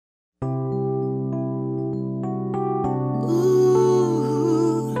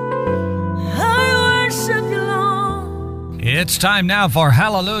It's time now for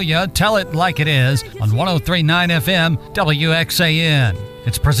Hallelujah, Tell It Like It Is on 103.9 FM WXAN.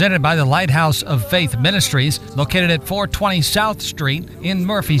 It's presented by the Lighthouse of Faith Ministries, located at 420 South Street in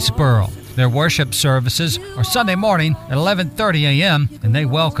Murphysboro. Their worship services are Sunday morning at 11:30 a.m., and they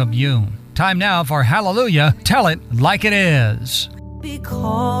welcome you. Time now for Hallelujah, Tell It Like It Is.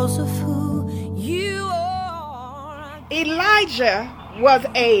 Because of who you are. Elijah was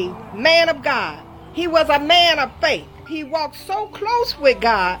a man of God. He was a man of faith. He walked so close with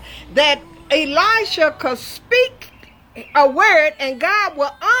God that Elisha could speak a word and God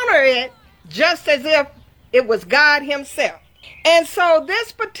will honor it just as if it was God himself. And so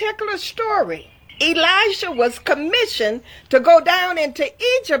this particular story, Elisha was commissioned to go down into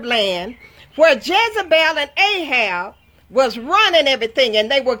Egypt land where Jezebel and Ahab was running everything,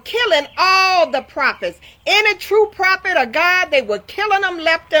 and they were killing all the prophets. Any true prophet of God, they were killing them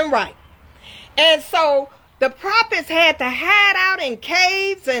left and right. And so the prophets had to hide out in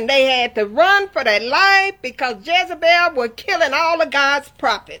caves, and they had to run for their life because Jezebel was killing all of God's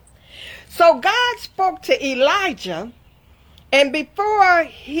prophets. So God spoke to Elijah, and before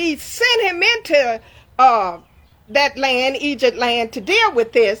he sent him into that land, Egypt land, to deal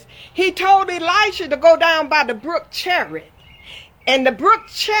with this, he told Elisha to go down by the brook Cherith. And the brook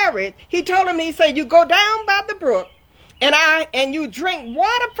Cherith, he told him, he said, you go down by the brook, and you drink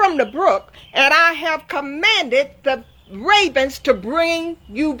water from the brook, and I have commanded the ravens to bring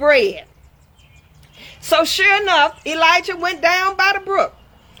you bread. So sure enough, Elijah went down by the brook,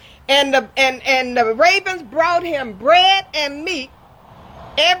 and the ravens brought him bread and meat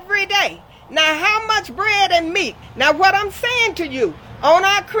every day. Now, how much bread and meat? Now, what I'm saying to you, on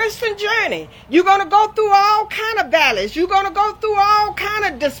our Christian journey, you're going to go through all kind of valleys. You're going to go through all kind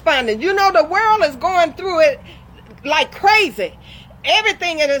of despondence. You know, the world is going through it like crazy.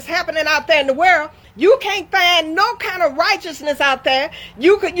 Everything that is happening out there in the world, you can't find no kind of righteousness out there.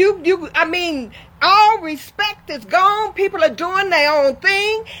 All respect is gone. People are doing their own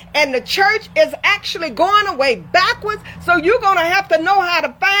thing, and the church is actually going away backwards. So you're going to have to know how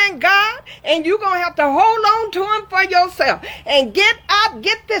to find God, and you're going to have to hold on to him for yourself and get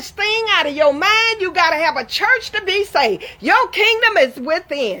this thing out of your mind. You got to have a church to be saved. Your kingdom is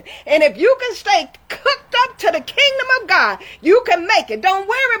within, and if you can stay cooked up to the kingdom of God, you can make it. Don't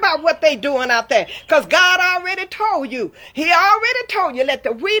worry about what they doing out there, because God already told you. He already told you, let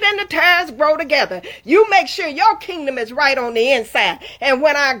the wheat and the tares grow together. You make sure your kingdom is right on the inside. And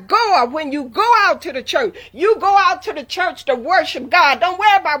when you go out to the church, you go out to the church to worship God. Don't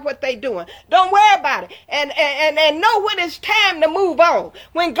worry about what they doing. Don't worry about it. And know when it's time to move on.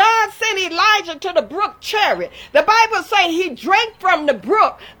 When God sent Elijah to the brook Cherith, the Bible says he drank from the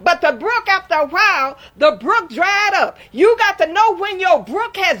brook, but the brook, after a while, the brook dried up. You got to know when your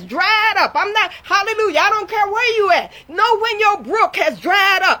brook has dried up. Hallelujah, I don't care where you at. Know when your brook has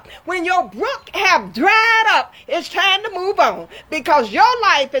dried up. When your brook have dried up, it's time to move on, because your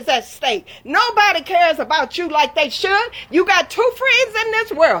life is at stake. Nobody cares about you like they should. You got two friends in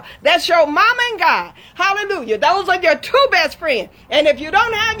this world. That's your mama and God. Hallelujah. Those are your two best friends. And if you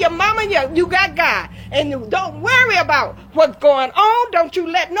don't have your mama, you got God. And you don't worry about what's going on. Don't you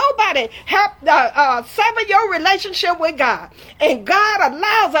let nobody help sever your relationship with God. And God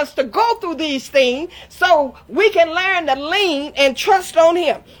allows us to go through these things so we can learn to lean and trust on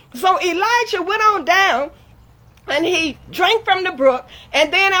him. So Elijah went on down, and he drank from the brook,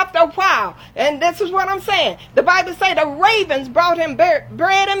 and then after a while, and this is what I'm saying, the Bible says the ravens brought him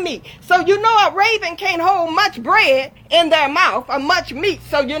bread and meat. So you know a raven can't hold much bread in their mouth or much meat,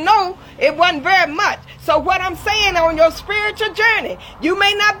 so you know it wasn't very much. So what I'm saying, on your spiritual journey, you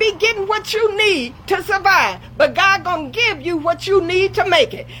may not be getting what you need to survive, but God gonna give you what you need to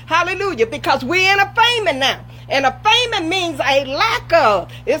make it. Hallelujah, because we're in a famine now. And a famine means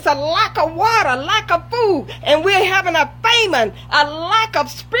it's a lack of water, lack of food. And we're having a famine, a lack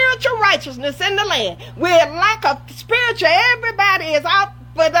of spiritual righteousness in the land. We're a lack of spiritual. Everybody is out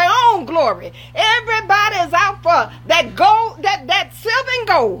for their own glory. Everybody is out for that gold, that silver and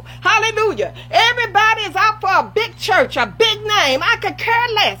gold. Hallelujah. Everybody is out for a big church, a big name. I could care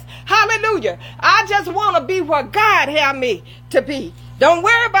less. Hallelujah. I just want to be where God had me to be. Don't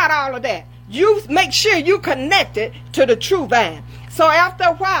worry about all of that. You make sure you connected to the true vine. So after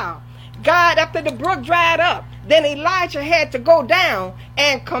a while, after the brook dried up, then Elijah had to go down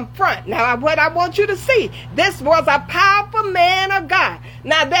and confront. Now, what I want you to see, this was a powerful man of God.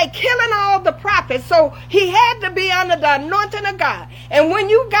 Now, they're killing all the prophets, so he had to be under the anointing of God. And when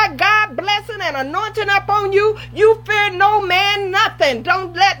you got God blessing and anointing up on you, you fear no man nothing.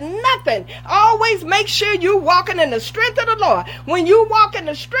 Don't let nothing. Always make sure you walking in the strength of the Lord. When you walk in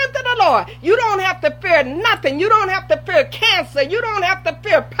the strength of the Lord, you don't have to fear nothing. You don't have to fear cancer. You don't have to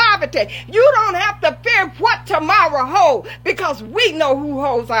fear poverty. You don't have to fear what tomorrow holds, because we know who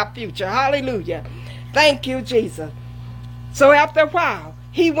holds our future. Hallelujah. Thank you, Jesus. So after a while,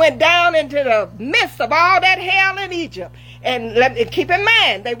 he went down into the midst of all that hell in Egypt. And keep in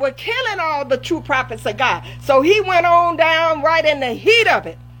mind, they were killing all the true prophets of God. So he went on down right in the heat of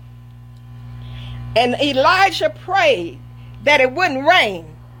it. And Elijah prayed that it wouldn't rain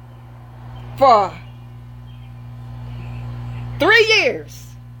for 3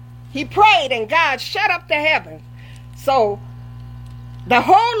 years. He prayed and God shut up the heavens. So the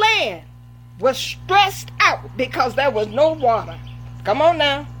whole land was stressed out because there was no water. Come on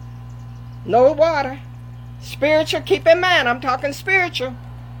now. No water. Spiritual, keep in mind, I'm talking spiritual.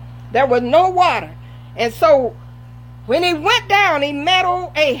 There was no water. And so when he went down, he met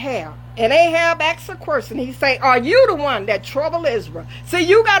old Ahab. And Ahab asked a question. He said, are you the one that troubled Israel? See,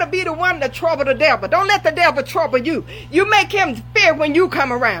 you got to be the one that troubled the devil. Don't let the devil trouble you. You make him fear when you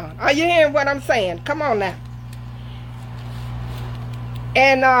come around. Are you hearing what I'm saying? Come on now.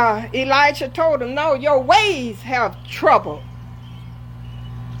 And Elijah told him, no, your ways have troubled.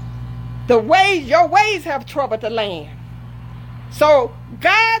 Your ways have troubled the land. So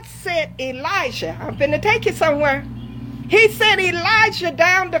God sent Elijah. I'm finna take you somewhere. He sent Elijah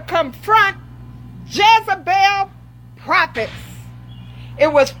down to confront Jezebel prophets.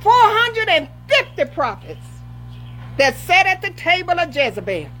 It was 450 prophets that sat at the table of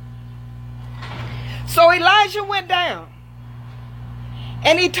Jezebel. So Elijah went down.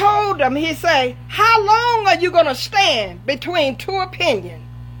 And he told them, he said, how long are you going to stand between two opinions?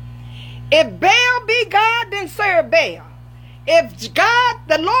 If Baal be God, then serve Baal. If God,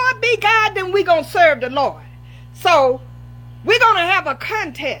 the Lord be God, then we're going to serve the Lord. So we're going to have a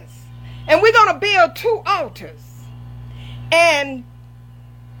contest. And we're going to build 2 altars. And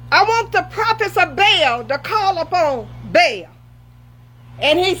I want the prophets of Baal to call upon Baal.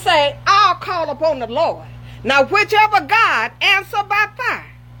 And he said, I'll call upon the Lord. Now, whichever God answer by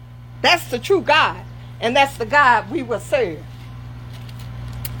fire, that's the true God. And that's the God we will serve.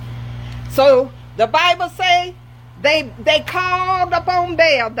 So the Bible say they called upon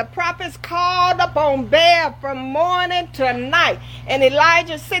Baal. The prophets called upon Baal from morning to night. And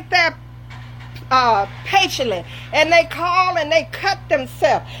Elijah sit there patiently. And they called and they cut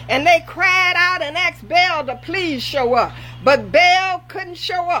themselves. And they cried out and asked Baal to please show up. But Baal couldn't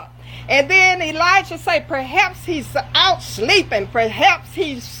show up. And then Elijah said, perhaps he's out sleeping. Perhaps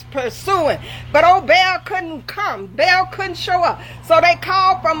he's pursuing. But Baal couldn't come. Baal couldn't show up. So they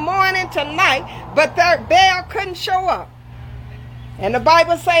called from morning to night. But Baal couldn't show up. And the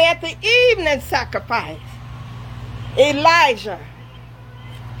Bible say at the evening sacrifice, Elijah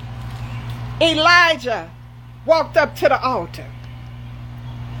walked up to the altar.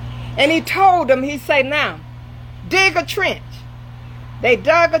 And he told them, he said, now, dig a trench. They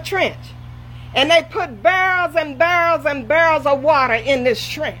dug a trench. And they put barrels and barrels and barrels of water in this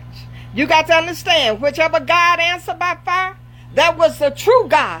trench. You got to understand, whichever God answered by fire, that was the true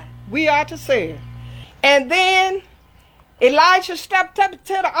God we are to serve. And then Elijah stepped up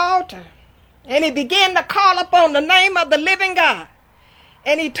to the altar. And he began to call upon the name of the living God.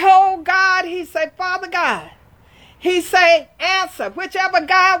 And he told God, he said, Father God, he said, answer, whichever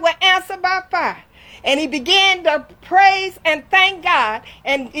God will answer by fire. And he began to praise and thank God.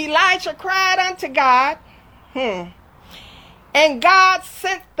 And Elijah cried unto God. And God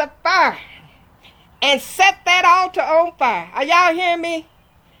sent the fire and set that altar on fire. Are y'all hearing me?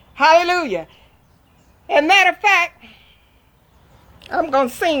 Hallelujah. As a matter of fact, I'm going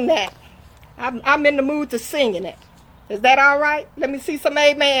to sing that. I'm in the mood to singing it. Is that all right? Let me see some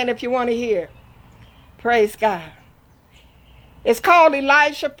amen if you want to hear. Praise God. It's called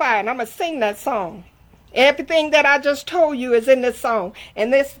Elijah Fire, and I'm going to sing that song. Everything that I just told you is in this song.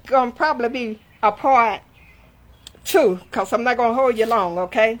 And this is going to probably be a part 2, because I'm not going to hold you long,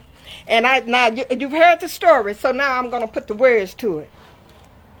 okay? And now you've heard the story, so now I'm going to put the words to it.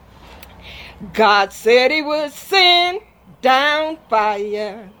 God said he would send down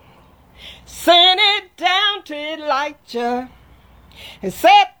fire. Send it down to Elijah. And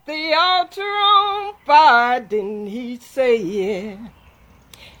set the altar on fire, didn't he say it?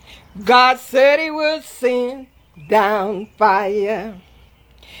 God said he would send down fire.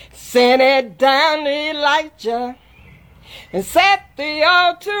 Send it down to Elijah. And set the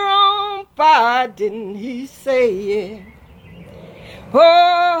altar on fire, didn't he say it?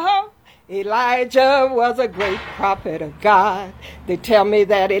 Oh, Elijah was a great prophet of God. They tell me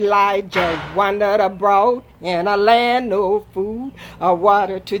that Elijah wandered abroad in a land, no food or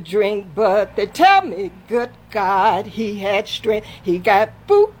water to drink. But they tell me, good God, he had strength. He got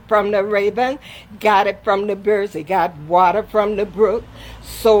food from the raven, got it from the birds, he got water from the brook.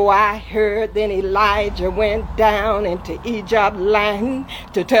 So I heard then Elijah went down into Egypt land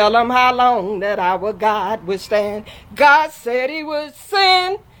to tell them how long that our God would stand. God said he would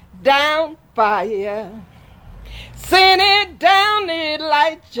send down fire. Send it down,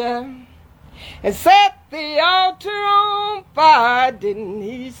 Elijah, and set the altar on fire. Didn't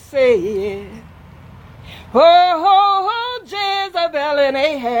he say it? Oh, Jezebel and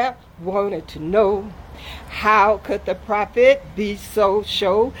Ahab wanted to know, how could the prophet be so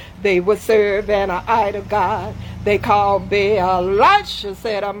sure? They would serve an idol god they called Baal. Elisha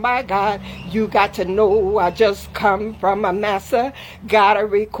said, oh my God, you got to know I just come from a massa, got a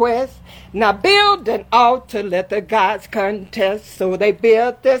request. Now build an altar, let the gods contest. So they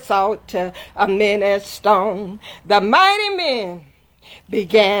built this altar, a minute stone. The mighty men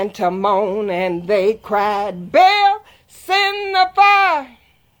began to moan and they cried, Baal, send the fire.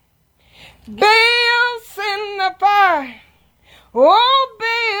 Baal, send the fire. Oh,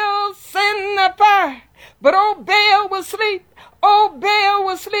 Baal, send the fire. But old Baal was asleep. Old Baal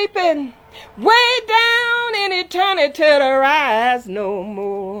was sleeping way down in eternity to rise no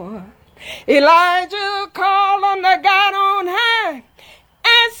more. Elijah called on the God on high,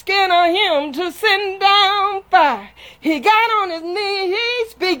 asking of him to send down fire. He got on his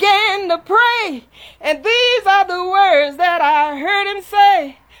knees, began to pray, and these are the words that I heard him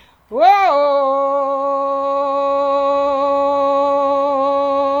say. Whoa,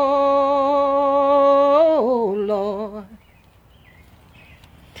 Lord,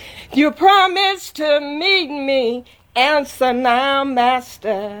 you promised to meet me, answer now,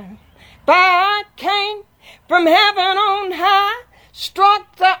 Master. Fire came from heaven on high,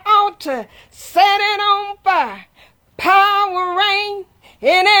 struck the altar, set it on fire. Power reigned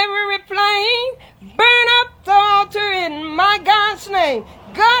in every flame, burn up the altar in my God's name.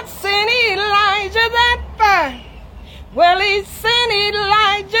 God sent Elijah that fire. Well, he sent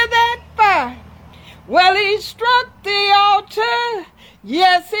Elijah that fire. Well, he struck the altar.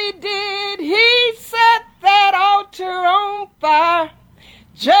 Yes, he did. He set that altar on fire.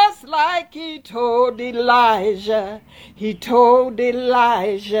 Just like he told Elijah. He told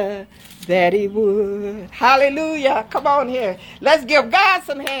Elijah that he would. Hallelujah. Come on here. Let's give God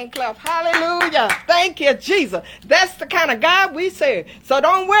some hand claps. Hallelujah. Thank you, Jesus. That's the kind of God we serve. So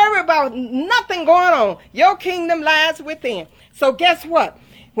don't worry about nothing going on. Your kingdom lies within. So guess what?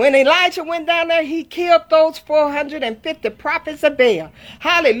 When Elijah went down there, he killed those 450 prophets of Baal.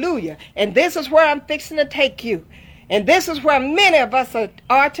 Hallelujah. And this is where I'm fixing to take you. And this is where many of us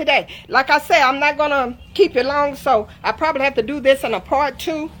are today. Like I said, I'm not going to keep it long, so I probably have to do this in a part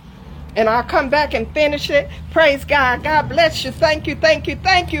 2. And I'll come back and finish it. Praise God. God bless you. Thank you, thank you,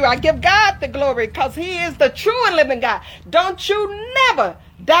 thank you. I give God the glory because he is the true and living God. Don't you never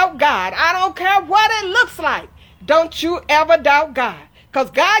doubt God. I don't care what it looks like. Don't you ever doubt God. Because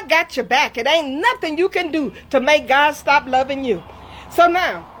God got your back. It ain't nothing you can do to make God stop loving you. So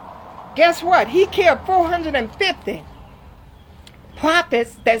now, guess what? He killed 450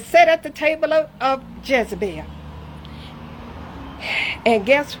 prophets that sat at the table of Jezebel. And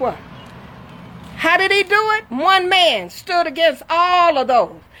guess what? How did he do it? One man stood against all of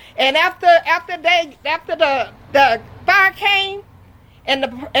those. And after the fire came and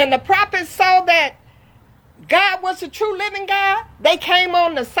the prophets saw that God was the true living God, they came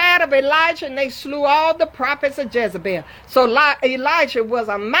on the side of Elijah and they slew all the prophets of Jezebel. So Elijah was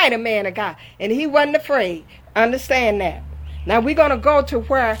a mighty man of God and he wasn't afraid. Understand that. Now we're going to go to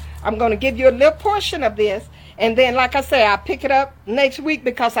where I'm going to give you a little portion of this. And then, like I say, I'll pick it up next week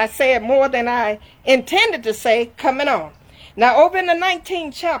because I said more than I intended to say coming on. Now, over in the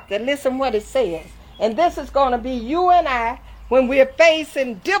 19th chapter, listen what it says. And this is going to be you and I when we're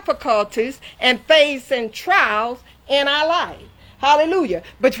facing difficulties and facing trials in our life. Hallelujah.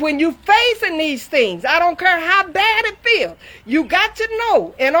 But when you're facing these things, I don't care how bad it feels, you got to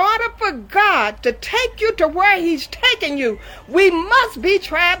know in order for God to take you to where he's taking you, we must be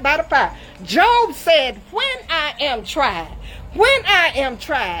tried by the fire. Job said, when I am tried,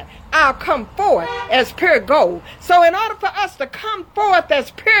 I'll come forth as pure gold. So in order for us to come forth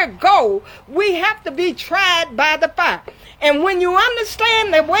as pure gold, we have to be tried by the fire. And when you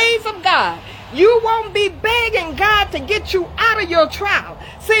understand the ways of God, you won't be begging God to get you out of your trial.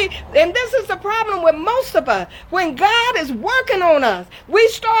 See, and this is the problem with most of us. When God is working on us, we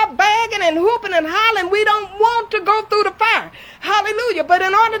start begging and whooping and hollering. We don't want to go through the fire. Hallelujah. But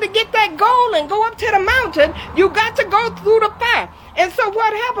in order to get that goal and go up to the mountain, you got to go through the fire. And so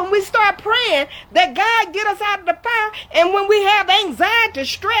what happened? We start praying that God get us out of the fire. And when we have anxiety,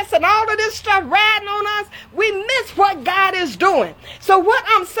 stress, and all of this stuff riding on us, we miss what God is doing. So what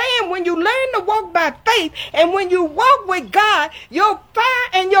I'm saying, when you learn to walk by faith and when you walk with God, your fire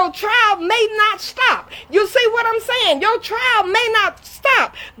and your trial may not stop. You see what I'm saying? Your trial may not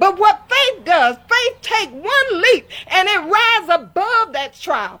stop. But what faith does, faith take one leap and it rises above that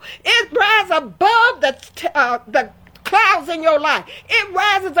trial. It rises above the clouds in your life. It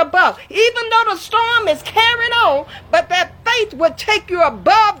rises above. Even though the storm is carrying on, but that faith will take you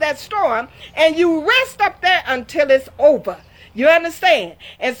above that storm and you rest up there until it's over. You understand?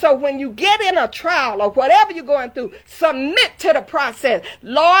 And so when you get in a trial or whatever you're going through, submit to the process.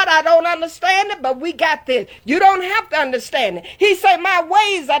 Lord, I don't understand it, but we got this. You don't have to understand it. He said, my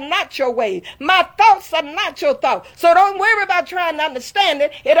ways are not your ways. My thoughts are not your thoughts. So don't worry about trying to understand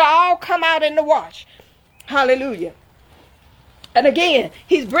it. It'll all come out in the wash. Hallelujah. And again,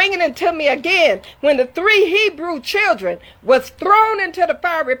 he's bringing it to me again when the 3 Hebrew children was thrown into the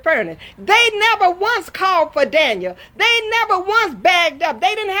fiery furnace. They never once called for Daniel. They never once bagged up.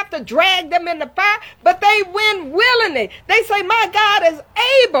 They didn't have to drag them in the fire, but they went willingly. They say, my God is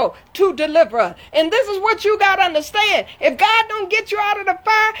able to deliver us. And this is what you got to understand. If God don't get you out of the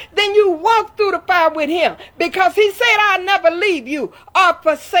fire, then you walk through the fire with him, because he said, I'll never leave you or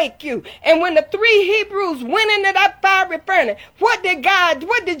forsake you. And when the 3 Hebrews went into that fiery furnace, what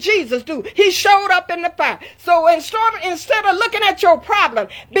did Jesus do? He showed up in the fire. So instead of looking at your problem,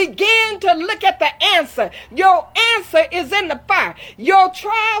 begin to look at the answer. Your answer is in the fire. Your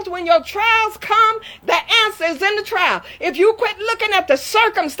trials, when your trials come, the answer is in the trial. If you quit looking at the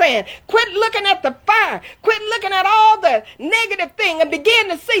circumstance, quit looking at the fire, quit looking at all the negative thing and begin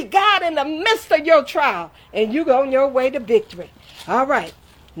to see God in the midst of your trial, and you go on your way to victory. All right.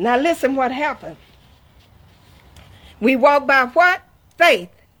 Now listen what happened. We walk by what? Faith,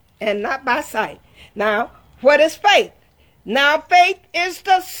 and not by sight. Now, what is faith? Now, faith is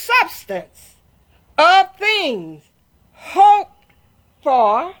the substance of things hoped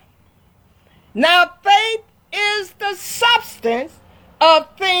for. Now, faith is the substance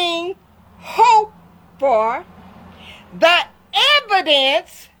of things hoped for. The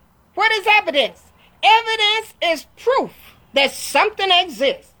evidence, what is evidence? Evidence is proof that something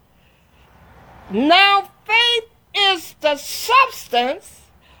exists. Now, faith is the substance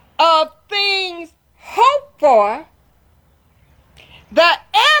of things hoped for, the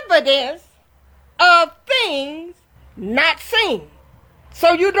evidence of things not seen.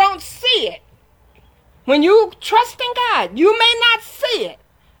 So you don't see it. When you trust in God, you may not see it,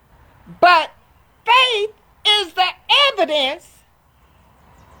 but faith is the evidence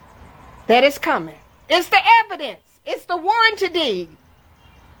that is coming. It's the evidence. It's the warranty deed.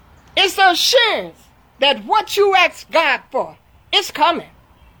 It's the assurance that what you ask God for is coming.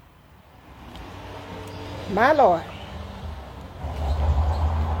 My Lord.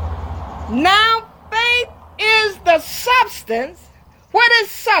 Now faith is the substance. What is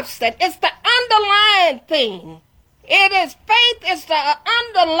substance? It's the underlying thing. It is faith is the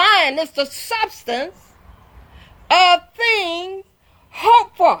underlying, it's the substance of things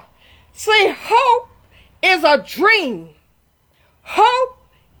hoped for. See, hope is a dream. Hope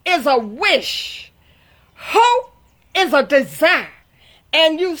is a wish. Hope is a desire.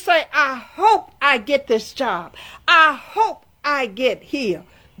 And you say, I hope I get this job. I hope I get healed.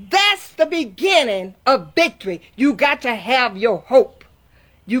 That's the beginning of victory. You got to have your hope.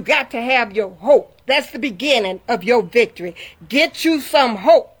 You got to have your hope. That's the beginning of your victory. Get you some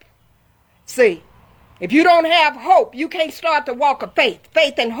hope. See, if you don't have hope, you can't start to walk of faith.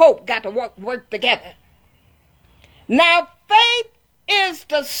 Faith and hope got to work together. Now, faith is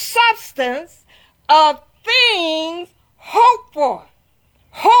the substance of things hoped for.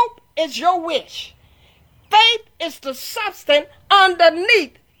 Hope is your wish. Faith is the substance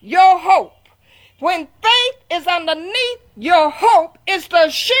underneath your hope. When faith is underneath your hope, it's the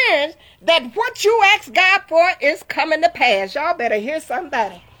assurance that what you ask God for is coming to pass. Y'all better hear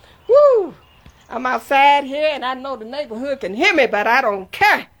somebody. Woo! I'm outside here and I know the neighborhood can hear me, but I don't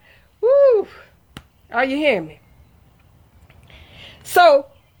care. Woo! Are you hearing me? So,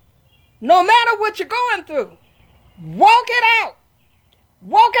 no matter what you're going through, walk it out.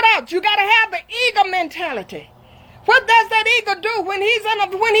 Walk it out. You got to have the eagle mentality. What does that eagle do when he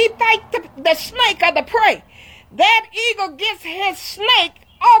fights the snake or the prey? That eagle gets his snake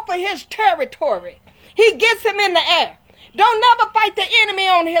off of his territory. He gets him in the air. Don't never fight the enemy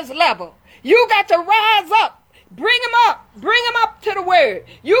on his level. You got to rise up. Bring him up to the word.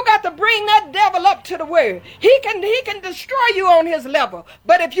 You got to bring that devil up to the word. He can destroy you on his level.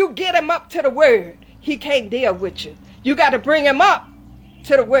 But if you get him up to the word, he can't deal with you. You got to bring him up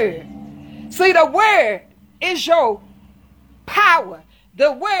to the word. See, the word is your power.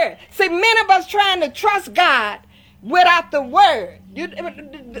 The word. See, many of us trying to trust God without the word.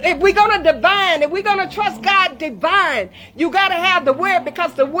 If we're going to divine, if we're going to trust God divine, you got to have the word,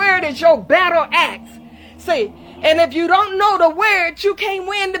 because the word is your battle axe. See, and if you don't know the word, you can't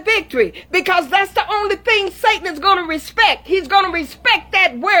win the victory, because that's the only thing Satan is going to respect. He's going to respect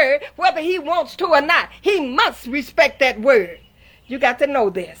that word whether he wants to or not. He must respect that word. You got to know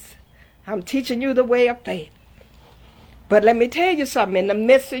this. I'm teaching you the way of faith. But let me tell you something. In the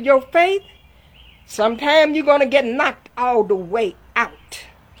midst of your faith, sometimes you're going to get knocked all the way out.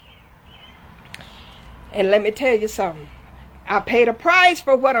 And let me tell you something. I paid a price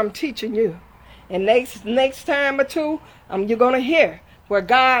for what I'm teaching you. And next time or two, you're going to hear where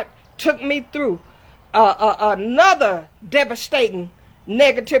God took me through another devastating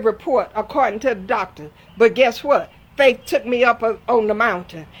negative report according to the doctor. But guess what? Faith took me up on the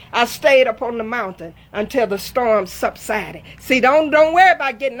mountain. I stayed up on the mountain until the storm subsided. See, don't worry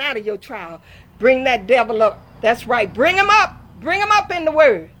about getting out of your trial. Bring that devil up. That's right. Bring him up. Bring him up in the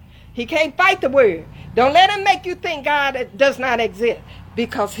word. He can't fight the word. Don't let him make you think God does not exist,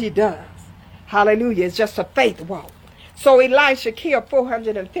 because he does. Hallelujah. It's just a faith walk. So Elisha killed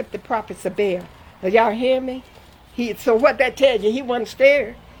 450 prophets of Baal. Now, y'all hear me? So what that tells you, he wasn't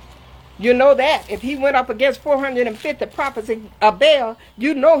scared. You know that. If he went up against 450 prophets of Baal,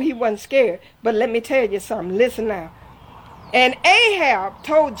 you know he wasn't scared. But let me tell you something. Listen now. And Ahab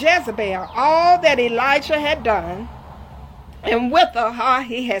told Jezebel all that Elisha had done, and with her how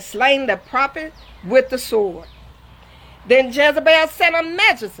he had slain the prophet with the sword. Then Jezebel sent a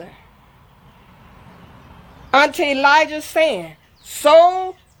messenger unto Elijah, saying,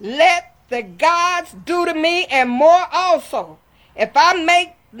 so let the gods do to me, and more also, if I make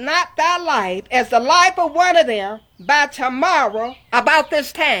not thy life as the life of one of them by tomorrow about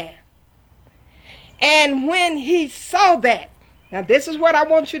this time. And when he saw that, now this is what I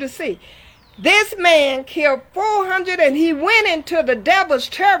want you to see. This man killed 400, and he went into the devil's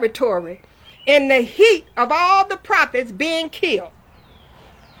territory in the heat of all the prophets being killed.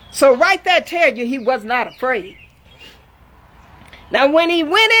 So right there tell you he was not afraid. Now when he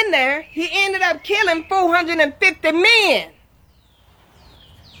went in there, he ended up killing 450 men.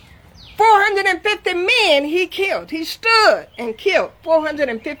 450 men he killed. He stood and killed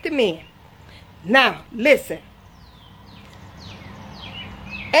 450 men. Now listen.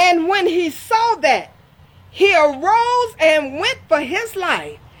 And when he saw that, he arose and went for his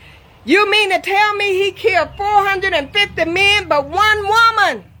life. You mean to tell me he killed 450 men but one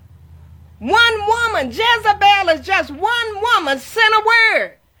woman? One woman. Jezebel is just one woman sent a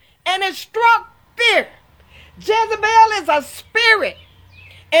word, and it struck fear. Jezebel is a spirit.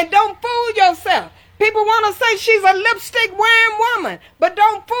 And don't fool yourself. People want to say she's a lipstick wearing woman, but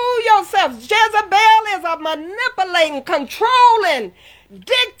don't fool yourself. Jezebel is a manipulating, controlling,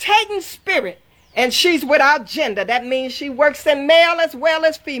 dictating spirit. And she's without gender. That means she works in male as well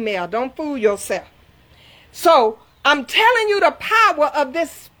as female. Don't fool yourself. So I'm telling you the power of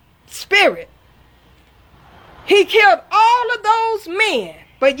this spirit. He killed all of those men,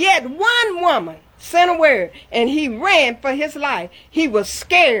 but yet one woman sent a word, and he ran for his life. He was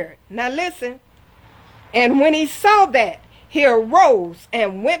scared. Now listen. And when he saw that, he arose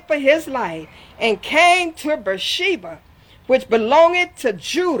and went for his life, and came to Beersheba, which belonged to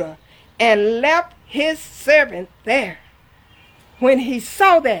Judah, and left his servant there. When he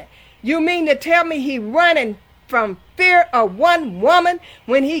saw that, you mean to tell me he running from fear of one woman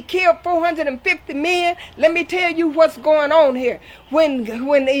when he killed 450 men? Let me tell you what's going on here. When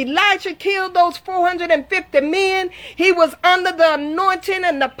Elijah killed those 450 men, he was under the anointing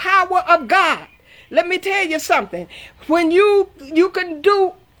and the power of God. Let me tell you something. When you can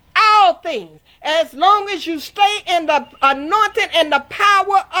do all things as long as you stay in the anointing and the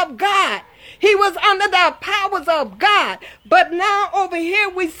power of God. He was under the powers of God. But now over here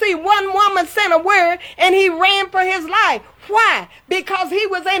we see one woman sent a word, and he ran for his life. Why? Because he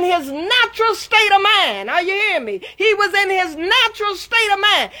was in his natural state of mind. Are you hearing me? He was in his natural state of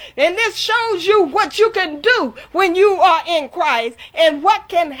mind. And this shows you what you can do when you are in Christ, and what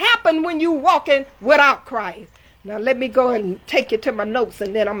can happen when you walking without Christ. Now let me go and take you to my notes,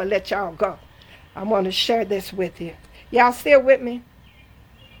 and then I'm going to let y'all go. I want to share this with you. Y'all still with me?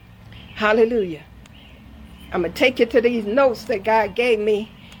 Hallelujah. I'm going to take you to these notes that God gave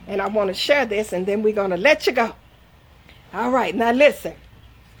me, and I want to share this, and then we're going to let you go. All right, now listen.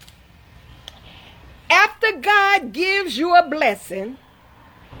 After God gives you a blessing,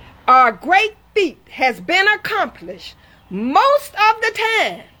 or a great feat has been accomplished, most of the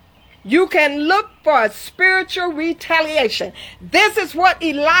time, you can look for a spiritual retaliation. This is what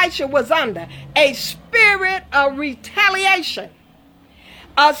Elijah was under, a spirit of retaliation.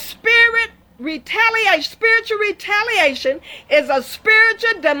 A spiritual retaliation is a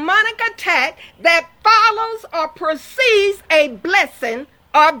spiritual demonic attack that follows or precedes a blessing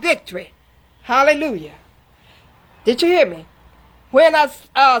or victory. Hallelujah. Did you hear me? When a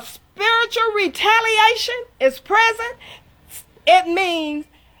spiritual retaliation is present, it means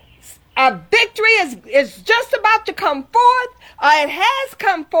a victory is just about to come forth, or it has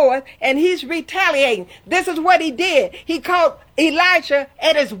come forth, and he's retaliating. This is what he did. He caught Elijah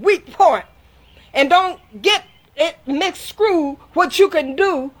at his weak point. And don't get it mixed screw what you can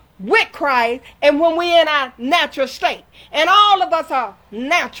do with Christ and when we're in our natural state. And all of us are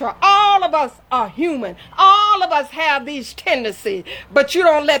natural. All of us are human. All of us have these tendencies, but you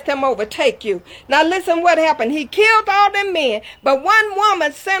don't let them overtake you. Now listen what happened. He killed all them men, but one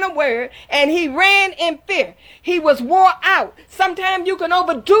woman sent a word, and he ran in fear. He was wore out. Sometimes you can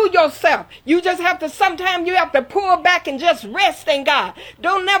overdo yourself. Sometimes you have to pull back and just rest in God.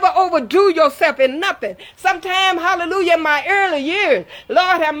 Don't never overdo yourself in nothing. Sometimes, hallelujah, in my early years,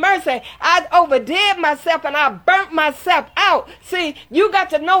 Lord have mercy, I overdid myself and I burnt myself out. See, you got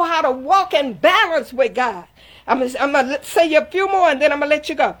to know how to walk in balance with God. I'm going to say you a few more, and then I'm going to let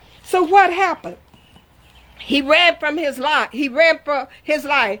you go. So what happened? He ran from his life. He ran for his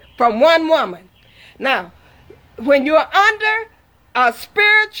life from one woman. Now, when you're under a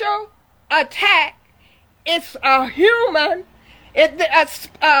spiritual attack, it's a human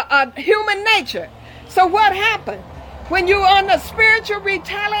nature. So what happened? When you're under spiritual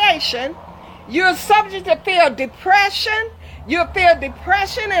retaliation, you're subject to feel depression. You'll feel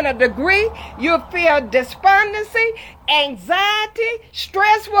depression in a degree. You'll feel despondency, anxiety,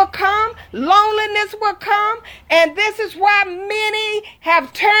 stress will come, loneliness will come, and this is why many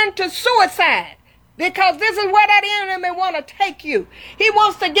have turned to suicide. Because this is where that enemy want to take you. He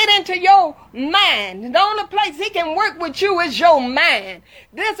wants to get into your mind. The only place he can work with you is your mind.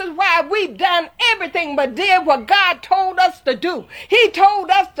 This is why we've done everything but did what God told us to do. He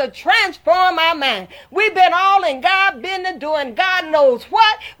told us to transform our mind. We've been all in God business doing God knows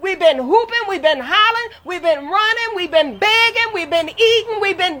what. We've been hooping, we've been hollering, we've been running, we've been begging, we've been eating,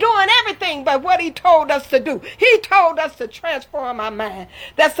 we've been doing everything but what he told us to do. He told us to transform our mind.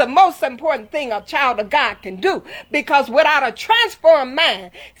 That's the most important thing a child of God can do, because without a transformed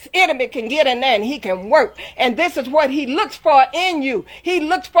mind, the enemy can get in there and he can work. And this is what he looks for in you. He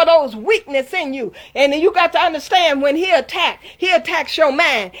looks for those weaknesses in you. And you got to understand, when he attacks your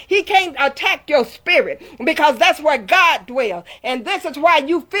mind. He can't attack your spirit, because that's where God dwells. And this is why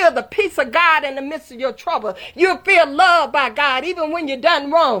you feel the peace of God in the midst of your trouble. You feel loved by God even when you're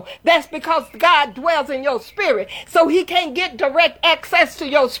done wrong. That's because God dwells in your spirit. So he can't get direct access to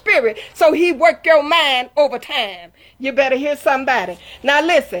your spirit. So he work your mind over time. You better hear somebody. Now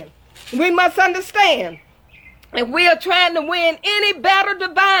listen, we must understand, if we are trying to win any battle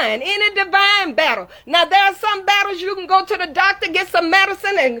divine, any divine battle. Now there are some battles you can go to the doctor, get some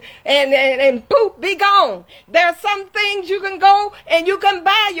medicine, and poof, be gone. There are some things you can go and you can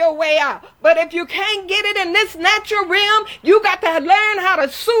buy your way out. But if you can't get it in this natural realm, you got to learn how to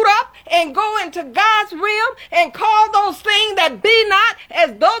suit up and go into God's realm and call those things that be not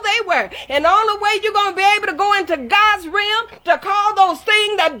as though they were. And the only way you're going to be able to go into God's realm to call those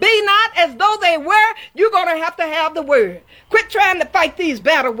things that be not as though they were, you're going to have the word. Quit trying to fight these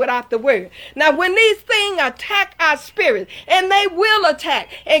battles without the word. Now, when these things attack our spirit, and they will attack,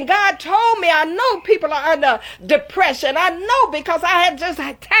 and God told me, I know people are under depression. I know, because I had just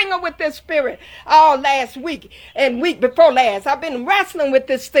tangled with this spirit all last week and week before last. I've been wrestling with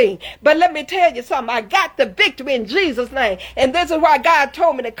this thing. But let me tell you something. I got the victory in Jesus' name. And this is why God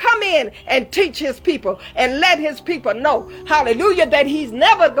told me to come in and teach his people and let his people know, hallelujah, that he's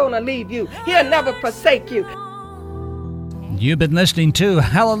never going to leave you. He'll never forsake you. You've been listening to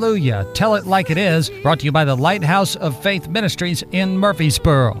Hallelujah, Tell It Like It Is, brought to you by the Lighthouse of Faith Ministries in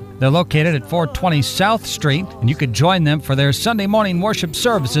Murphysboro. They're located at 420 South Street, and you could join them for their Sunday morning worship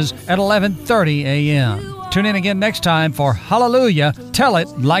services at 11:30 a.m. Tune in again next time for Hallelujah, Tell It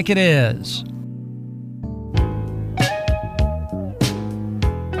Like It Is.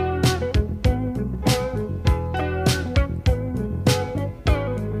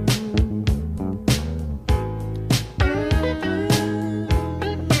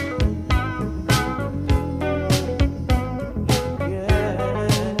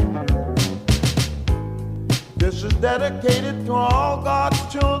 dedicated to all God's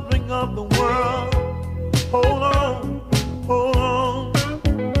children of the world.